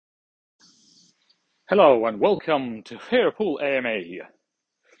Hello and welcome to Fairpool AMA.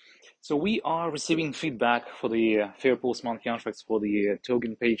 So we are receiving feedback for the Fairpool smart contracts for the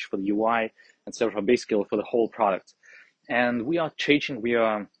token page, for the UI, etc. Basically for the whole product. And we are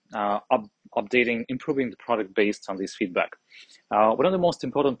updating, improving the product based on this feedback. One of the most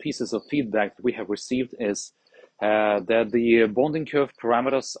important pieces of feedback that we have received is that the bonding curve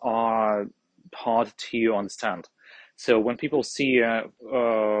parameters are hard to understand. So when people see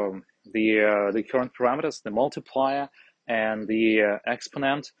the current parameters, the multiplier and the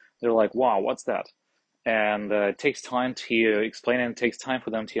exponent, they're like, wow, what's that? And it takes time to explain it, and it takes time for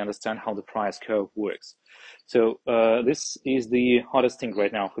them to understand how the price curve works. So this is the hardest thing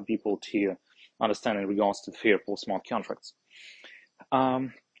right now for people to understand in regards to the Fairpool smart contracts.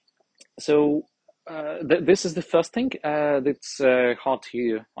 This is the first thing that's hard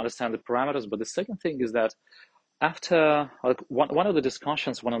to understand the parameters, but the second thing is that after one of the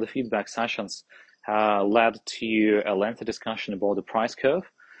discussions, one of the feedback sessions led to a lengthy discussion about the price curve,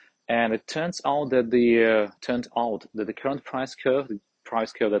 and it turns out that the current price curve, the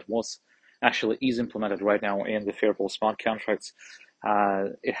price curve that was actually is implemented right now in the Fairpool smart contracts,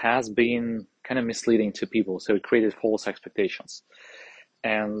 it has been kind of misleading to people, so it created false expectations,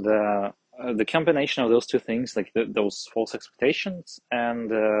 and the combination of those two things, like those false expectations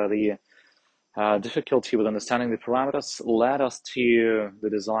and the difficulty with understanding the parameters, led us to the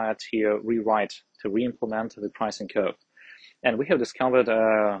desire to re-implement the pricing curve. And we have discovered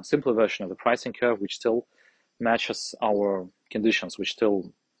a simpler version of the pricing curve, which still matches our conditions, which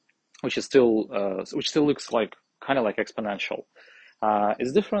still looks like kind of like exponential.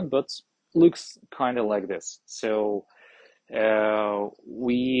 It's different, but looks kind of like this. So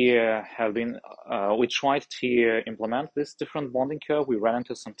we tried to implement this different bonding curve. We ran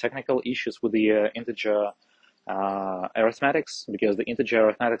into some technical issues with the integer arithmetics, because the integer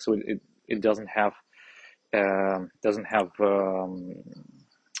arithmetics it doesn't have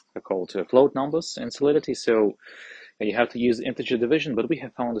called float numbers in Solidity, so you have to use integer division. But we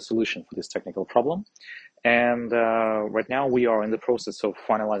have found a solution for this technical problem, and right now we are in the process of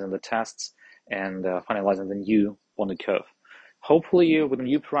finalizing the tests and finalizing the new bonding curve. Hopefully with the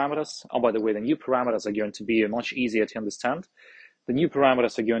new parameters, by the way, the new parameters are going to be much easier to understand. The new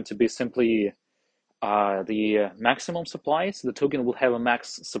parameters are going to be simply the maximum supply. So the token will have a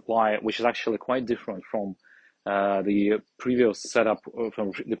max supply, which is actually quite different from the previous setup,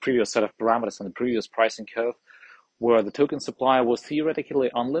 from the previous set of parameters and the previous pricing curve, where the token supply was theoretically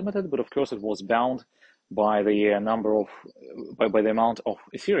unlimited, but of course it was bound by the by the amount of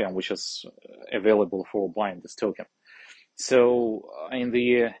Ethereum which is available for buying this token. So in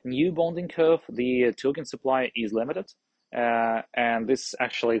the new bonding curve, the token supply is limited, and this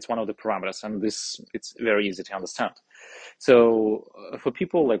actually is one of the parameters, and it's very easy to understand. So for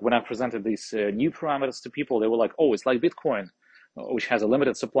people, like when I presented these new parameters to people, they were like, "Oh, it's like Bitcoin, which has a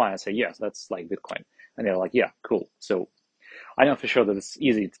limited supply." I say, "Yes, that's like Bitcoin," and they're like, "Yeah, cool." So I know for sure that it's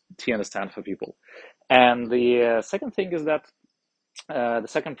easy to understand for people. And the second thing is that the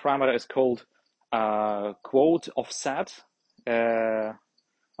second parameter is called quote offset.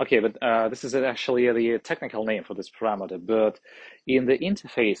 Okay, but this is actually the technical name for this parameter. But in the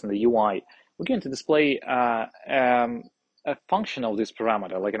interface, in the UI, we're going to display a function of this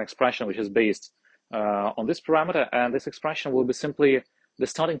parameter, like an expression which is based on this parameter, and this expression will be simply the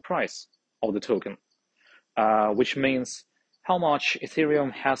starting price of the token, which means how much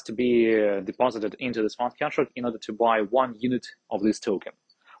Ethereum has to be deposited into the smart contract in order to buy 1 unit of this token,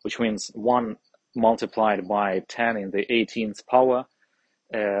 which means 1 multiplied by 10 in the 18th power,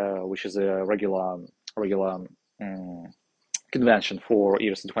 which is a regular convention for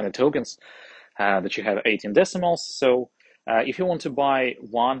ERC20 tokens, that you have 18 decimals. So if you want to buy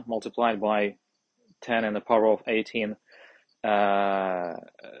 1 multiplied by 10 in the power of 18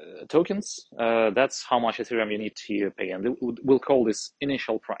 tokens, that's how much Ethereum you need to pay, and we'll call this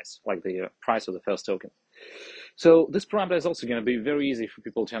initial price, like the price of the first token. So this parameter is also going to be very easy for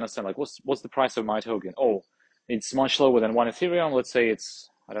people to understand, like what's the price of my token? Oh, it's much lower than 1 Ethereum. Let's say it's,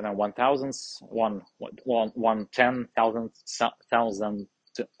 I don't know, 1,000 10,000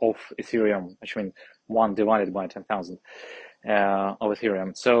 of Ethereum, which means 1 divided by 10,000 of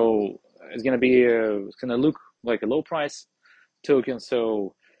Ethereum. So it's going to look like a low price token.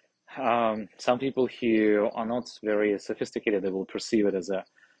 So some people who are not very sophisticated, they will perceive it as a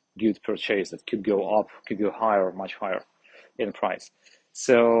good purchase that could go up, could go higher, much higher in price.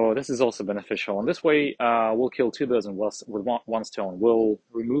 So this is also beneficial. And this way, we'll kill 2 birds with one stone. We'll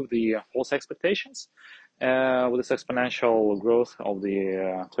remove the false expectations with this exponential growth of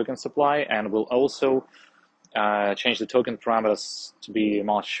the token supply, and we'll also change the token parameters to be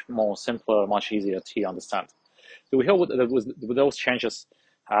much more simpler, much easier to understand. So we hope that with those changes,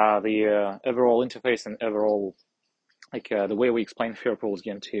 the overall interface and overall the way we explain Fairpool is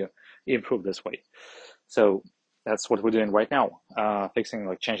going to improve this way. So that's what we're doing right now,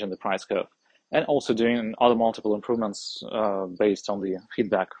 fixing changing the price curve, and also doing other multiple improvements based on the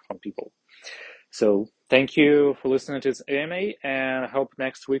feedback from people. So thank you for listening to this AMA, and I hope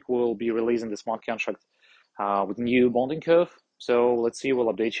next week we'll be releasing the smart contract with new bonding curve. So let's see,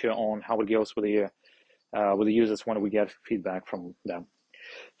 we'll update you on how it goes with the users when we get feedback from them.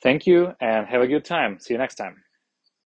 Thank you and have a good time. See you next time.